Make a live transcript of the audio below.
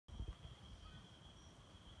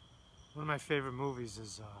One of my favorite movies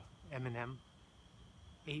is Eminem,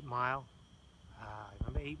 8 Mile.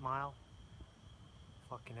 Remember 8 Mile?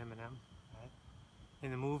 Fucking Eminem, right?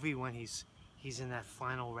 In the movie when he's in that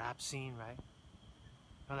final rap scene, right?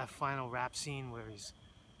 You know that final rap scene where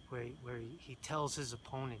he tells his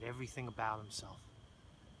opponent everything about himself.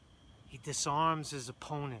 He disarms his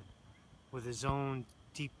opponent with his own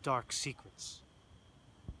deep dark secrets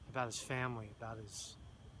about his family, about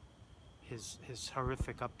his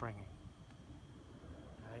horrific upbringing.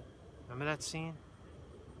 Right? Remember that scene?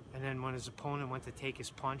 And then when his opponent went to take his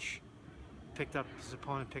punch, his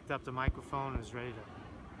opponent picked up the microphone and was ready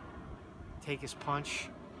to take his punch.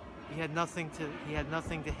 He had nothing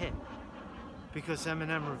to hit because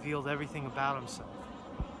Eminem revealed everything about himself.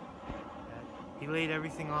 He laid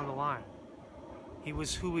everything on the line. He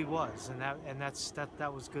was who he was, and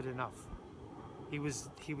that was good enough. He was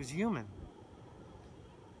human.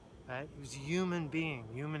 Right? He was a human being,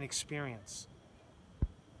 human experience.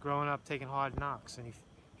 Growing up, taking hard knocks, and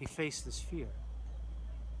he faced his fear.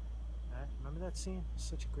 Right? Remember that scene? It was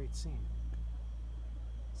such a great scene.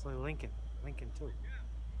 It's like Lincoln too.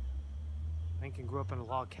 Lincoln grew up in a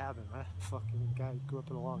log cabin, right? Fucking guy grew up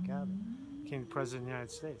in a log cabin. Became the president of the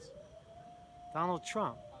United States. Donald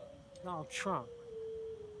Trump.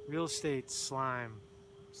 Real estate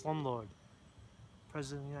slumlord.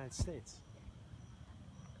 President of the United States.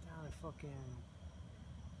 Down in fucking...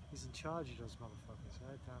 He's in charge of those motherfuckers,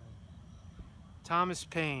 right? Down in... Thomas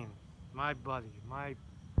Paine, my buddy, my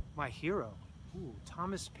hero. Ooh,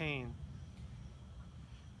 Thomas Paine,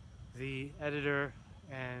 the editor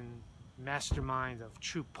and mastermind of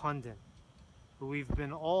True Pundit, who we've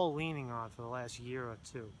been all leaning on for the last year or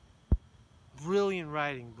two. Brilliant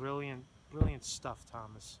writing, brilliant stuff,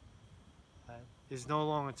 Thomas. Is no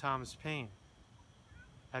longer Thomas Paine.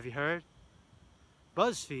 Have you heard?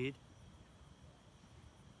 BuzzFeed,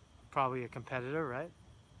 probably a competitor, right?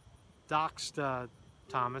 Doxed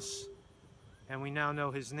Thomas, and we now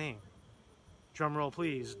know his name. Drum roll,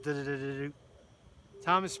 please.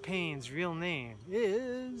 Thomas Paine's real name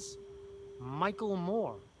is Michael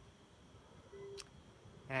Moore.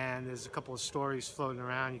 And there's a couple of stories floating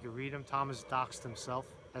around. You can read them. Thomas doxed himself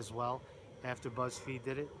as well after BuzzFeed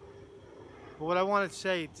did it. But what I want to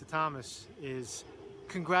say to Thomas is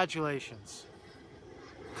congratulations.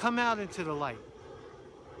 Come out into the light.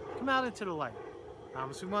 Come out into the light,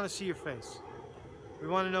 Thomas. We want to see your face. We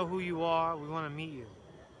want to know who you are. We want to meet you.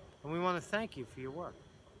 And we want to thank you for your work.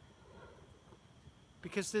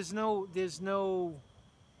 Because there's no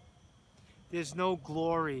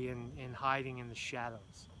glory in hiding in the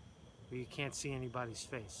shadows where you can't see anybody's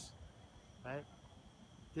face, right?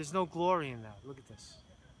 There's no glory in that. Look at this.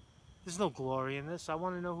 There's no glory in this. I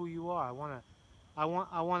want to know who you are. I want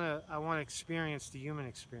to experience the human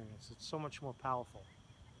experience. It's so much more powerful,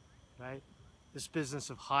 right? This business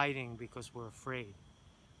of hiding because we're afraid.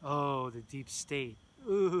 Oh, the deep state.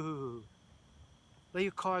 Ooh. Lay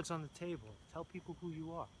your cards on the table. Tell people who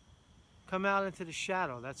you are. Come out into the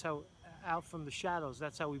shadow. That's how, out from the shadows,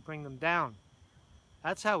 that's how we bring them down.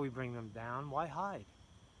 That's how we bring them down. Why hide?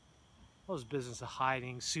 Those business of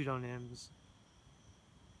hiding, pseudonyms.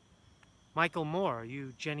 Michael Moore, are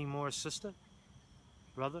you Jenny Moore's sister?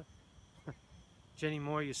 Brother? Jenny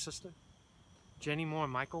Moore, your sister? Jenny Moore,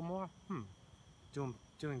 Michael Moore?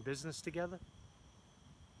 Doing business together?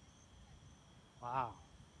 Wow.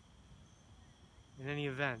 In any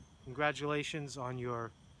event, congratulations on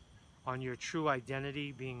your true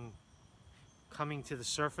identity coming to the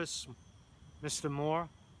surface, Mr. Moore.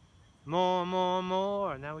 More, more,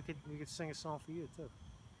 more. Now we could sing a song for you too.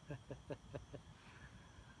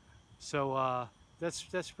 So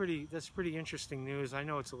that's pretty interesting news. I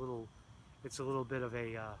know it's a little bit of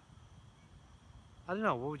a I don't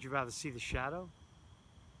know. What would you rather see, the shadow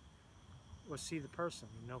or see the person?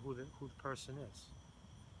 You know who the person is.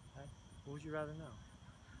 Right? What would you rather know?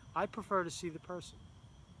 I prefer to see the person.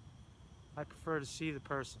 I prefer to see the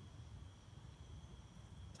person.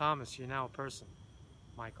 Thomas, you're now a person.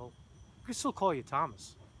 Michael. We can still call you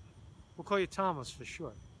Thomas. We'll call you Thomas for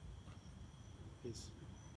short. Peace.